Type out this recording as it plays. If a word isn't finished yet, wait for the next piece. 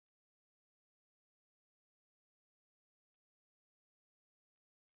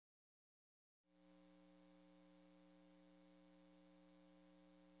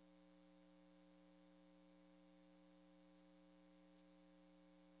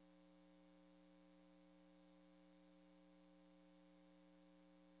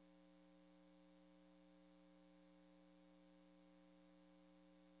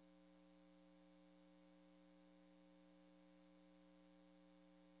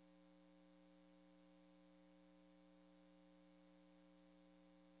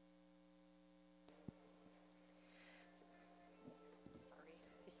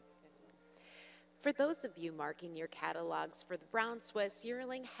For those of you marking your catalogs for the Brown Swiss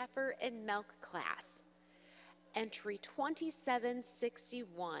Yearling Heifer and Milk class, entry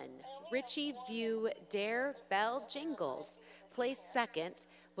 2761, Richie View Dare Bell Jingles, placed second,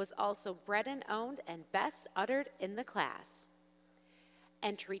 was also bred and owned and best uttered in the class.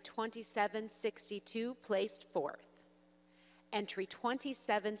 Entry 2762, placed fourth. Entry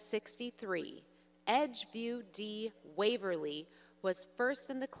 2763, Edgeview D. Waverly, was first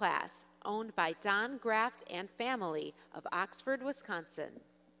in the class, owned by Don Graft and family of Oxford, Wisconsin.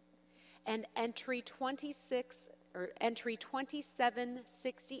 And entry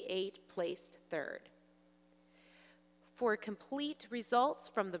 2768, placed third. For complete results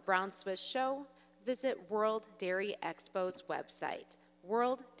from the Brown Swiss Show, visit World Dairy Expo's website,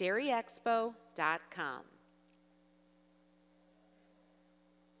 worlddairyexpo.com.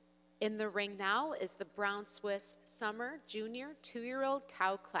 In the ring now is the Brown Swiss Summer Junior 2-year-old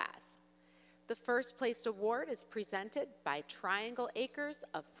cow class. The first placed award is presented by Triangle Acres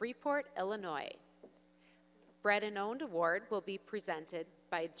of Freeport, Illinois. Bred and Owned Award will be presented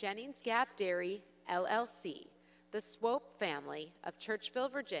by Jennings Gap Dairy, LLC, the Swope family of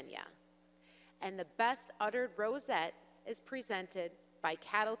Churchville, Virginia. And the Best Uttered Rosette is presented by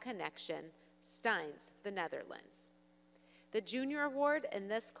Cattle Connection, Steins, the Netherlands. The Junior Award in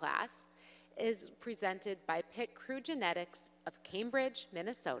this class is presented by Pit Crew Genetics of Cambridge,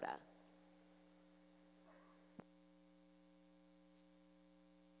 Minnesota.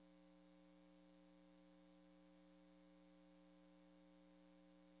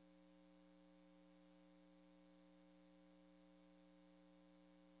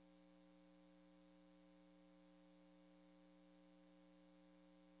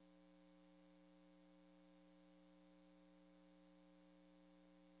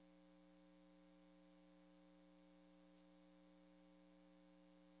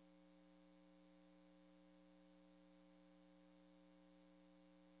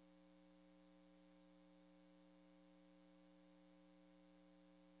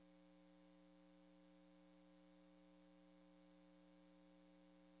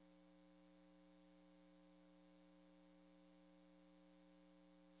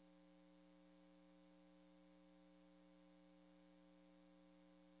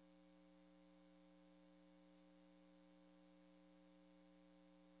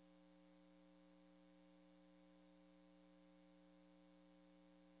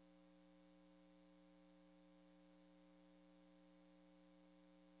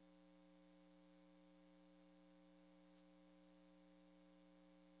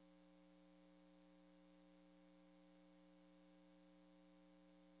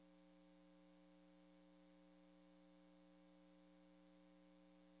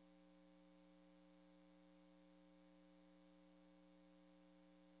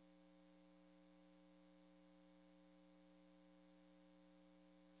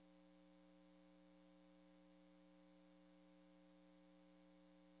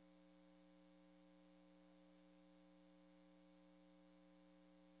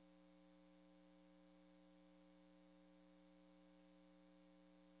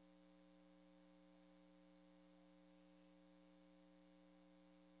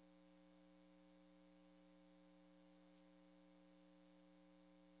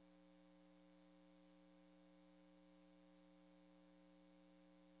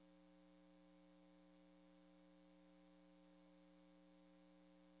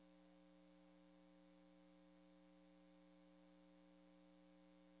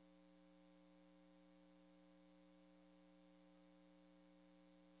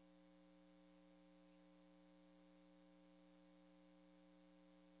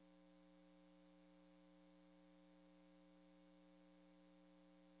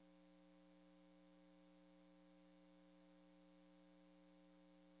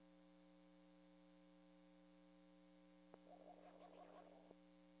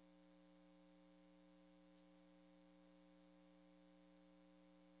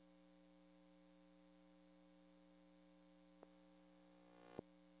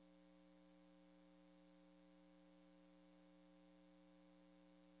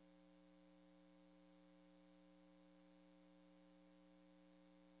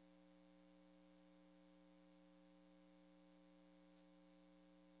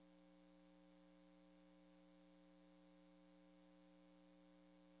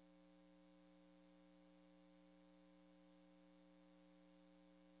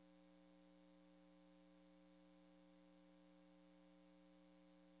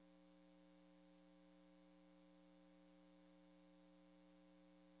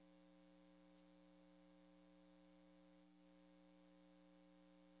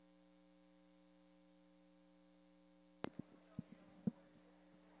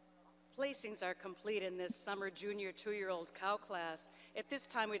 placings are complete in this summer junior 2-year-old cow class. At this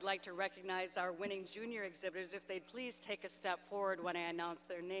time, we'd like to recognize our winning junior exhibitors if they'd please take a step forward when I announce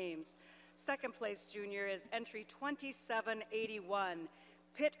their names. Second place junior is entry 2781,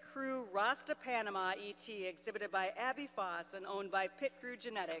 Pit Crew Rasta Panama ET, exhibited by Abby Foss and owned by Pit Crew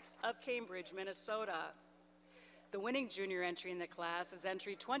Genetics of Cambridge, Minnesota. The winning junior entry in the class is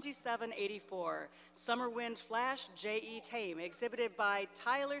entry 2784, Summer Wind Flash J.E. Tame, exhibited by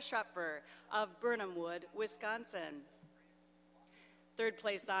Tyler Schupfer of Burnhamwood, Wisconsin. Third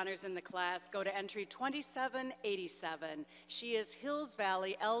place honors in the class go to entry 2787. She is Hills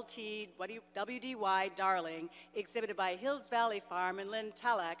Valley LT WDY Darling, exhibited by Hills Valley Farm and Lynn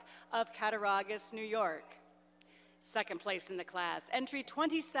Telek of Cattaraugus, New York. Second place in the class, entry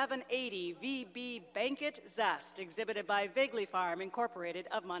 2780 VB Banquet Zest, exhibited by Vagley Farm Incorporated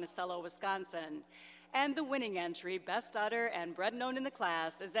of Monticello, Wisconsin. And the winning entry, best udder and bred known in the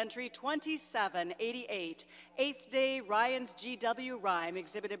class, is entry 2788, 8th Day Ryan's GW Rhyme,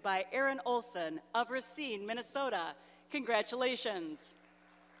 exhibited by Aaron Olson of Racine, Minnesota. Congratulations.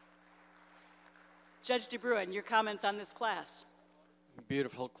 Judge DeBruin, your comments on this class.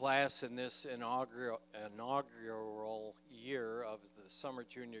 Beautiful class in this inaugural year of the Summer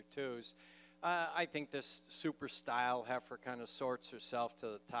Junior Twos. I think this super style heifer kind of sorts herself to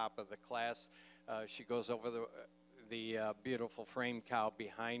the top of the class. She goes over the beautiful frame cow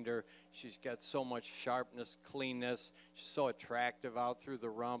behind her. She's got so much sharpness, cleanness. She's so attractive out through the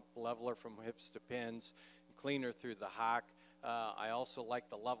rump, level her from hips to pins, clean her through the hock. I also like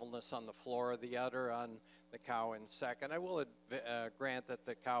the levelness on the floor of the udder on the cow in second. I will grant that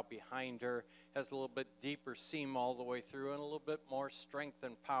the cow behind her has a little bit deeper seam all the way through and a little bit more strength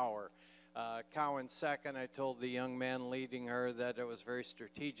and power. Cow in second, I told the young man leading her that it was very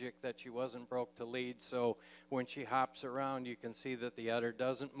strategic that she wasn't broke to lead, so when she hops around you can see that the udder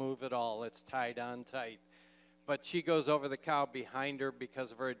doesn't move at all. It's tied on tight. But she goes over the cow behind her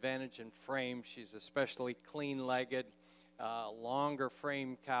because of her advantage in frame. She's especially clean-legged, longer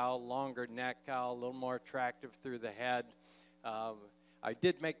frame cow, longer neck cow, a little more attractive through the head. I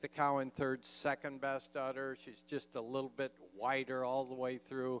did make the cow in third second best udder. She's just a little bit wider all the way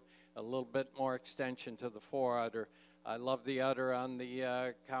through, a little bit more extension to the fore udder. I love the udder on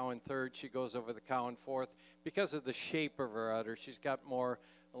the cow in third. She goes over the cow in fourth because of the shape of her udder. She's got more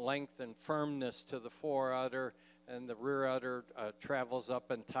length and firmness to the fore udder, and the rear udder travels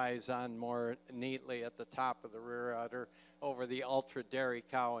up and ties on more neatly at the top of the rear udder over the ultra dairy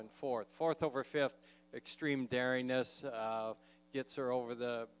cow in fourth. Fourth over fifth, extreme dairiness gets her over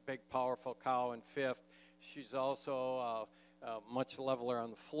the big powerful cow in fifth. She's also much leveler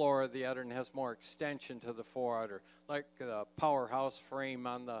on the floor of the udder and has more extension to the fore udder, like the powerhouse frame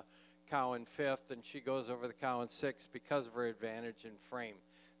on the cow in fifth, and she goes over the cow in sixth because of her advantage in frame.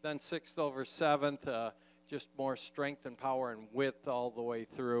 Then sixth over seventh, just more strength and power and width all the way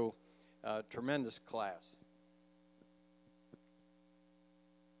through. Tremendous class.